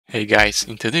Hey guys,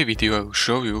 in today's video I will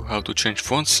show you how to change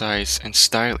font size and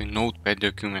style in Notepad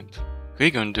document.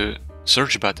 Click on the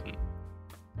search button.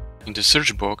 In the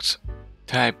search box,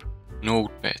 type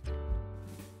Notepad.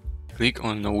 Click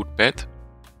on Notepad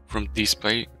from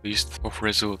display list of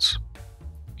results.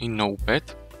 In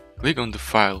Notepad, click on the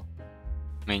File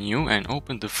menu and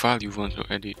open the file you want to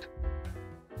edit.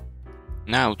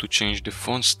 Now to change the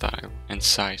font style and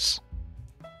size.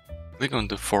 Click on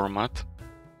the Format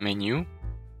menu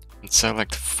and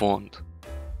select Font.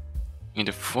 In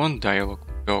the Font dialog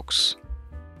box,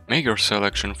 make your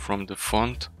selection from the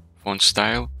font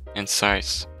style and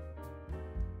size.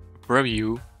 A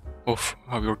preview of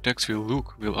how your text will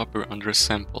look will appear under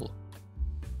Sample.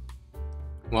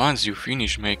 Once you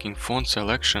finish making font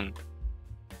selection,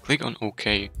 click on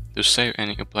OK to save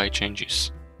any applied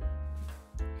changes.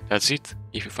 That's it.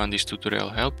 If you found this tutorial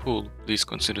helpful, please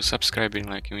consider subscribing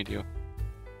and liking the video.